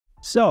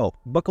So,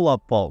 buckle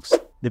up folks,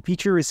 the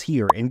future is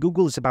here and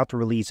Google is about to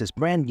release its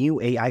brand new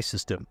AI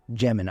system,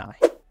 Gemini.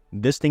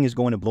 This thing is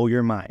going to blow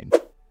your mind.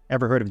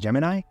 Ever heard of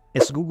Gemini?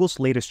 It's Google's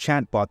latest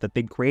chatbot that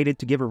they've created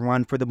to give a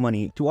run for the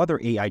money to other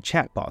AI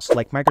chatbots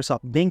like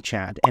Microsoft Bing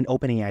Chat and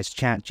OpenAI's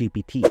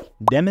ChatGPT.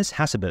 Demis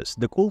Hassabis,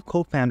 the cool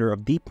co-founder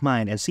of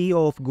DeepMind and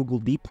CEO of Google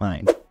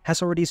DeepMind,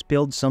 has already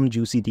spilled some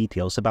juicy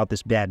details about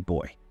this bad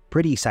boy.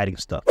 Pretty exciting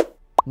stuff.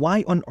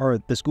 Why on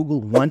earth does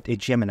Google want a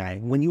Gemini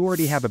when you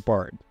already have a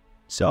Bard?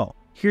 So,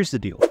 here's the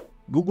deal.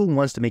 Google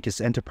wants to make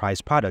its enterprise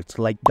products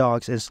like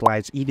Docs and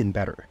Slides even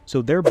better,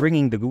 so they're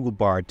bringing the Google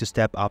Bard to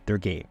step up their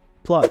game.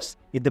 Plus,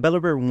 if the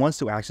developer wants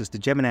to access the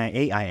Gemini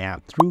AI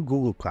app through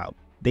Google Cloud,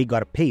 they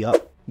gotta pay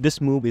up. This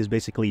move is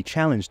basically a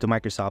challenge to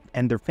Microsoft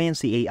and their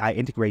fancy AI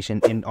integration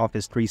in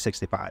Office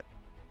 365.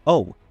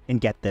 Oh, and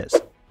get this.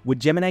 With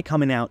Gemini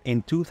coming out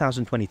in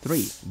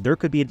 2023, there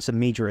could be some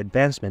major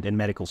advancement in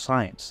medical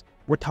science.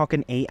 We're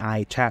talking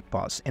AI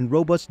chatbots and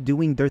robots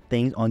doing their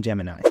thing on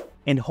Gemini.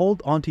 And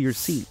hold on to your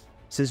seat.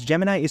 Since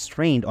Gemini is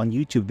trained on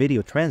YouTube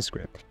video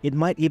transcript, it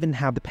might even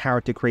have the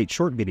power to create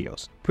short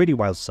videos. Pretty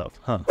wild stuff,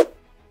 huh?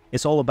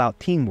 It's all about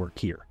teamwork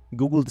here.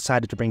 Google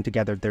decided to bring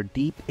together their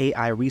deep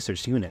AI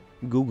research unit,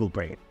 Google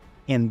Brain,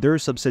 and their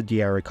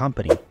subsidiary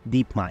company,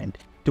 DeepMind,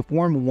 to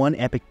form one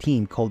epic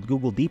team called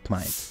Google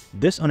DeepMind.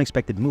 This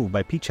unexpected move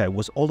by Pichai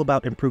was all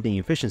about improving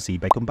efficiency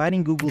by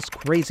combining Google's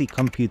crazy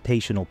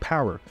computational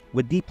power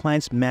with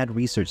DeepMind's mad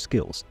research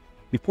skills.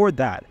 Before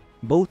that,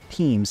 both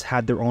teams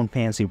had their own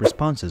fancy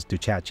responses to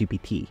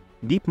ChatGPT.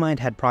 DeepMind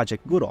had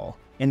Project Goodall,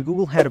 and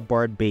Google had a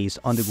Bard based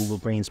on the Google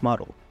Brains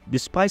model.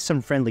 Despite some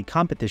friendly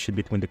competition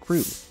between the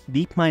crew,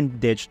 DeepMind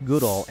ditched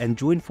Goodall and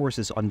joined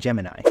forces on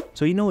Gemini.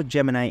 So you know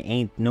Gemini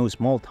ain't no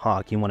small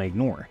talk you want to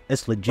ignore.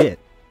 It's legit.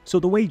 So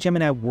the way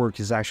Gemini works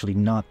is actually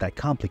not that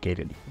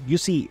complicated. You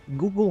see,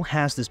 Google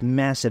has this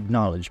massive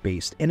knowledge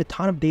base and a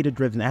ton of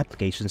data-driven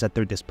applications at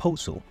their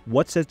disposal.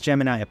 What sets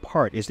Gemini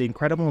apart is the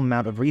incredible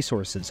amount of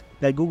resources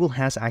that Google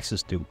has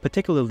access to,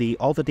 particularly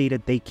all the data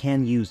they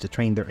can use to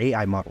train their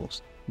AI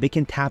models. They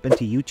can tap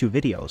into YouTube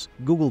videos,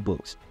 Google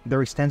Books,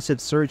 their extensive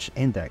search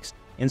index,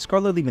 and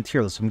scholarly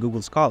materials from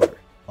Google Scholar.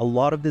 A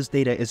lot of this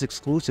data is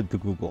exclusive to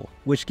Google,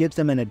 which gives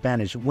them an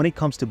advantage when it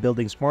comes to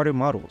building smarter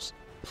models.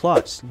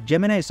 Plus,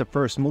 Gemini is the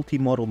first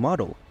multimodal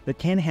model that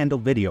can handle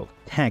video,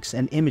 text,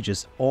 and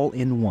images all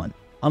in one,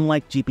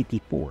 unlike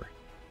GPT-4.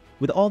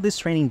 With all this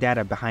training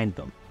data behind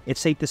them, it's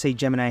safe to say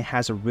Gemini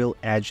has a real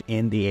edge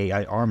in the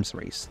AI arms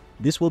race.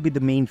 This will be the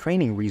main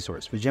training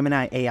resource for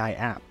Gemini AI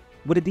app.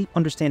 With a deep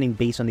understanding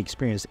based on the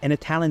experience and a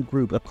talent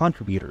group of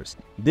contributors,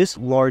 this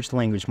large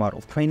language model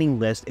training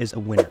list is a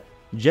winner.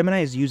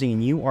 Gemini is using a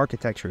new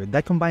architecture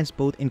that combines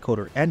both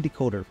encoder and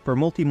decoder for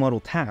multimodal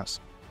tasks.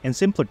 In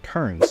simpler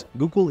terms,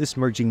 Google is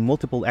merging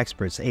multiple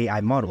experts'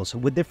 AI models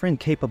with different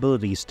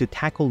capabilities to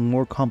tackle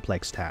more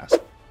complex tasks.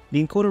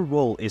 The encoder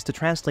role is to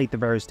translate the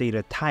various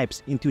data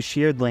types into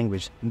shared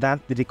language that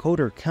the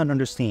decoder can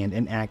understand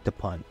and act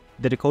upon.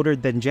 The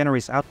decoder then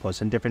generates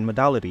outputs in different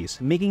modalities,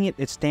 making it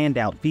a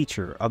standout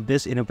feature of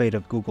this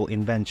innovative Google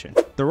invention.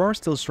 There are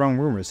still strong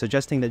rumors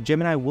suggesting that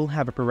Gemini will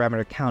have a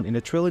parameter count in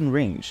the trillion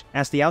range,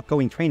 as the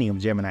outgoing training of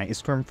Gemini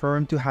is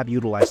confirmed to have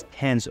utilized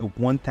tens of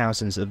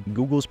 1,000s of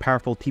Google's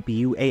powerful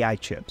TPU AI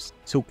chips.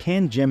 So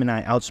can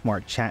Gemini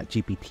outsmart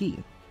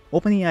ChatGPT?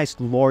 OpenAI's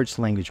large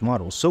language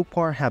models so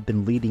far have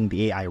been leading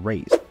the AI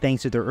race,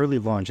 thanks to their early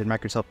launch and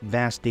Microsoft's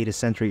vast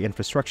data-centric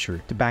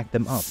infrastructure to back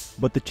them up.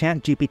 But the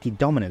ChatGPT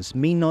dominance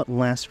may not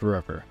last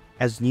forever,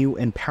 as new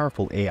and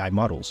powerful AI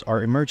models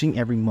are emerging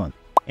every month,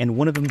 and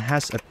one of them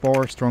has a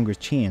far stronger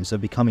chance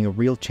of becoming a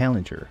real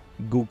challenger,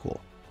 Google.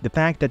 The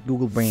fact that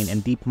Google Brain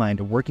and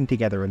DeepMind are working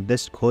together on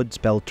this could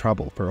spell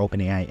trouble for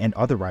OpenAI and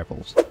other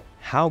rivals.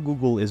 How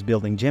Google is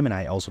building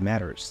Gemini also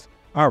matters.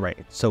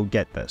 Alright, so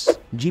get this.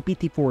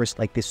 GPT-4 is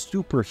like this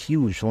super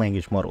huge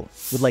language model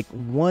with like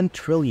 1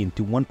 trillion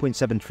to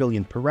 1.7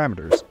 trillion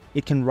parameters.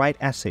 It can write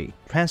essay,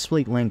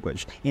 translate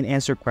language, and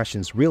answer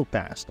questions real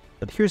fast.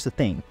 But here's the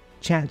thing,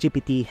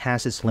 ChatGPT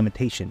has its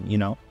limitation, you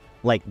know?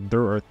 Like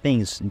there are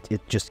things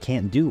it just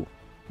can't do.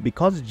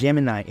 Because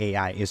Gemini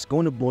AI is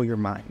going to blow your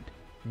mind.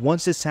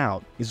 Once it's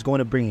out, it's going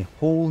to bring a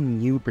whole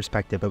new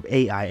perspective of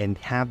AI and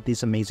have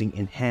these amazing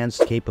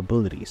enhanced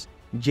capabilities.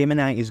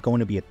 Gemini is going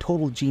to be a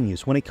total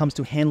genius when it comes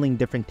to handling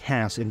different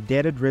tasks and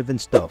data-driven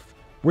stuff.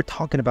 We're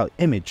talking about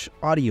image,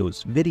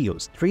 audios,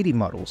 videos, 3D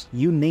models,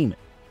 you name it.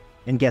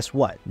 And guess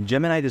what?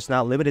 Gemini does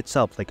not limit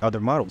itself like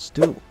other models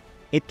do.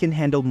 It can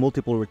handle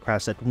multiple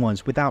requests at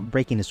once without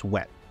breaking a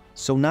sweat.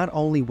 So not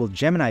only will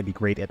Gemini be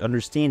great at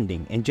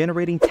understanding and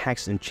generating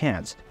text and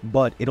chats,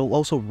 but it'll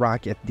also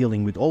rock at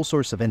dealing with all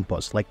sorts of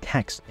inputs like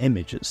text,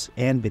 images,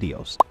 and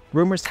videos.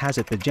 Rumors has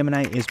it that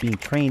Gemini is being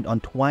trained on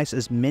twice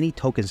as many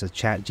tokens as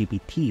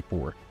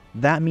ChatGPT-4.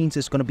 That means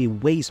it's going to be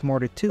way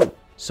smarter too.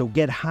 So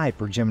get hyped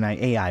for Gemini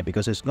AI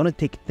because it's going to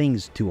take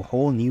things to a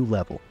whole new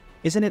level.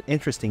 Isn't it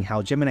interesting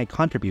how Gemini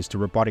contributes to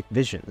robotic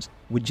visions?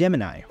 With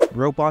Gemini,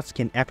 robots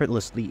can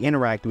effortlessly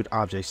interact with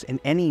objects in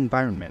any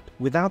environment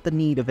without the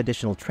need of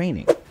additional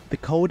training. The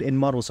code and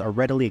models are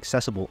readily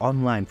accessible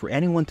online for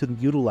anyone to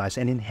utilize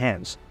and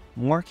enhance,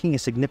 marking a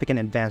significant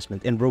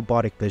advancement in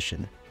robotic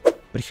vision.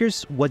 But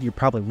here's what you're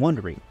probably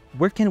wondering: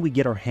 where can we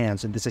get our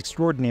hands on this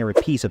extraordinary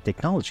piece of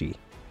technology?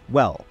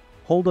 Well,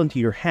 hold on to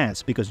your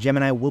hats because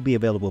Gemini will be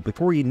available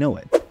before you know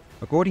it.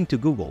 According to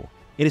Google,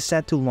 it is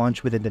set to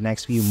launch within the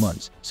next few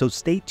months, so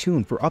stay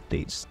tuned for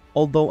updates.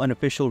 Although an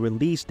official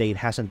release date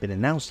hasn't been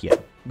announced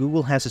yet,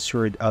 Google has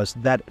assured us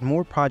that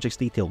more projects'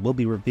 detail will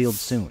be revealed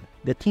soon.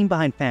 The team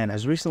behind Fan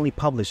has recently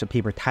published a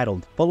paper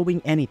titled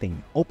 "Following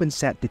Anything: Open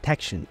Set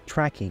Detection,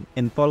 Tracking,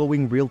 and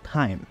Following Real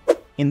Time."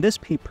 In this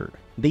paper,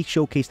 they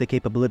showcase the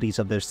capabilities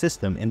of their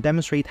system and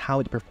demonstrate how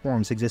it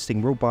performs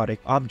existing robotic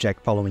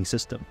object following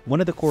system.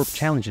 One of the core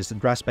challenges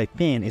addressed by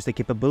Fan is the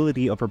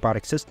capability of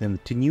robotic system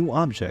to new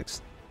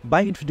objects.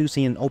 By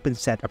introducing an open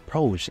set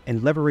approach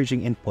and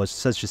leveraging inputs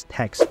such as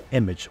text,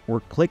 image,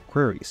 or click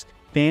queries,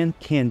 Fan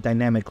can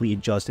dynamically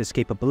adjust its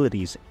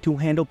capabilities to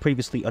handle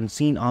previously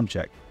unseen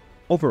objects.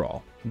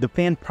 Overall, the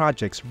Fan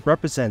projects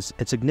represents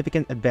a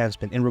significant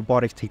advancement in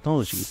robotics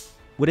technology.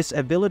 With its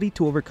ability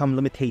to overcome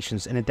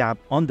limitations and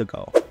adapt on the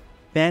go,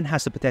 Fan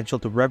has the potential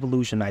to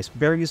revolutionize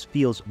various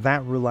fields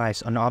that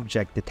relies on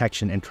object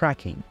detection and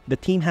tracking. The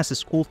team has a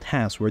school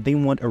task where they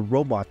want a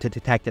robot to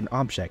detect an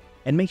object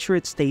and make sure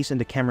it stays in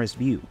the camera's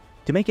view.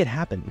 To make it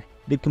happen,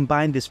 they've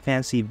combined these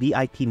fancy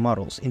VIT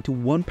models into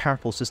one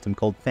powerful system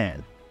called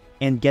Fan.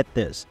 And get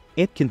this,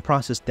 it can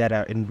process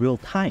data in real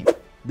time.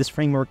 This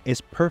framework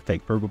is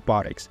perfect for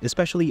robotics,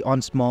 especially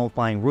on small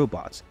flying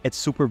robots. It's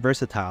super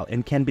versatile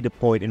and can be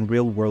deployed in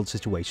real-world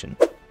situations.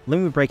 Let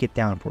me break it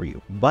down for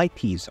you.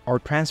 VITs are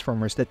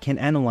transformers that can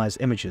analyze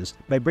images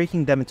by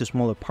breaking them into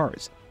smaller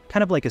parts,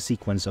 kind of like a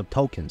sequence of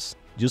tokens.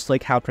 Just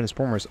like how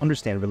transformers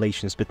understand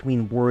relations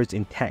between words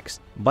and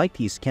text,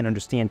 VITs can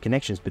understand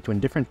connections between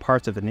different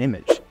parts of an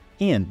image.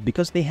 And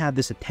because they have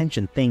this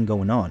attention thing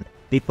going on,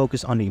 they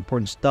focus on the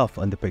important stuff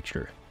on the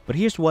picture. But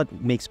here's what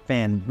makes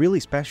Fan really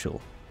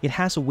special. It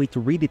has a way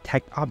to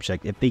redetect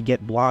objects if they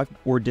get blocked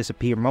or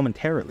disappear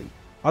momentarily.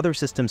 Other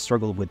systems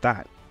struggle with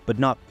that, but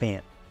not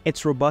Fan.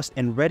 It's robust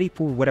and ready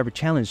for whatever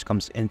challenge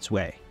comes its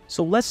way.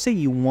 So let's say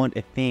you want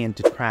a Fan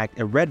to track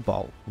a red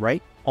ball,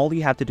 right? All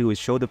you have to do is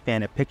show the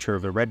Fan a picture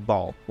of a red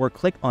ball or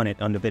click on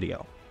it on the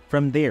video.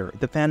 From there,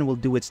 the Fan will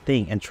do its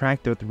thing and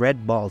track the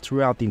red ball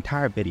throughout the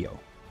entire video.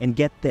 And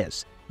get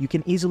this, you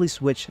can easily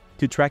switch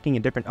to tracking a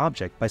different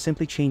object by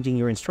simply changing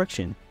your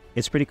instruction.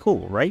 It's pretty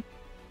cool, right?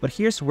 But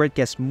here's where it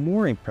gets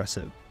more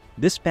impressive.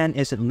 This Fan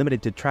isn't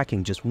limited to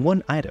tracking just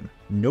one item.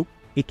 Nope.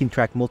 It can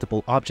track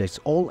multiple objects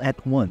all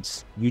at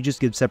once. You just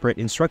give separate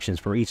instructions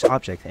for each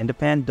object and the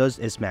Fan does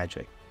its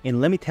magic.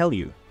 And let me tell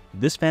you,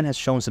 this Fan has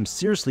shown some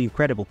seriously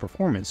incredible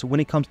performance when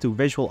it comes to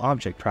visual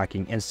object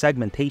tracking and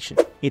segmentation.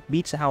 It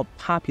beats out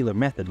popular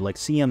methods like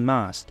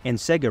CMMAS and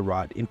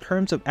SegaRod in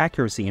terms of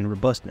accuracy and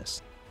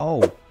robustness.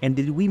 Oh, and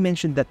did we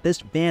mention that this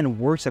Fan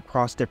works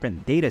across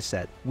different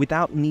datasets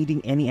without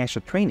needing any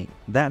extra training?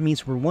 That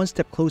means we're one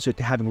step closer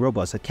to having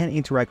robots that can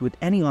interact with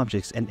any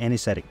objects and any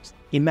settings.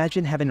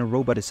 Imagine having a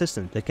robot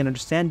assistant that can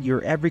understand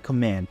your every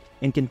command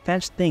and can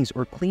fetch things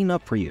or clean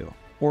up for you.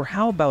 Or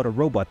how about a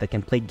robot that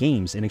can play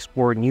games and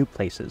explore new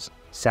places?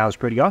 Sounds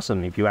pretty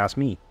awesome if you ask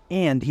me.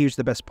 And here's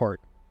the best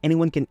part.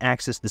 Anyone can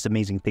access this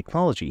amazing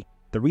technology.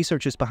 The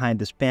researchers behind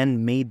this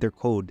Fan made their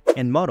code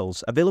and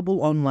models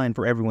available online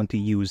for everyone to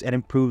use and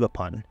improve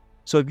upon.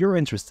 So if you're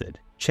interested,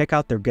 check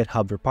out their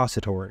GitHub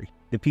repository.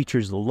 The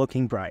future's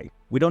looking bright.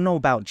 We don't know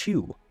about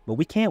you, but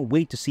we can't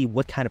wait to see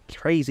what kind of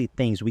crazy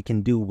things we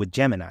can do with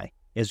Gemini.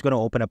 It's going to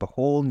open up a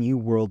whole new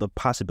world of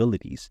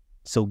possibilities.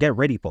 So get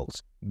ready,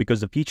 folks,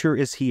 because the future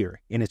is here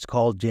and it's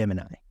called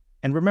Gemini.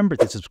 And remember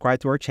to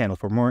subscribe to our channel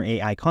for more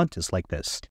AI contents like this.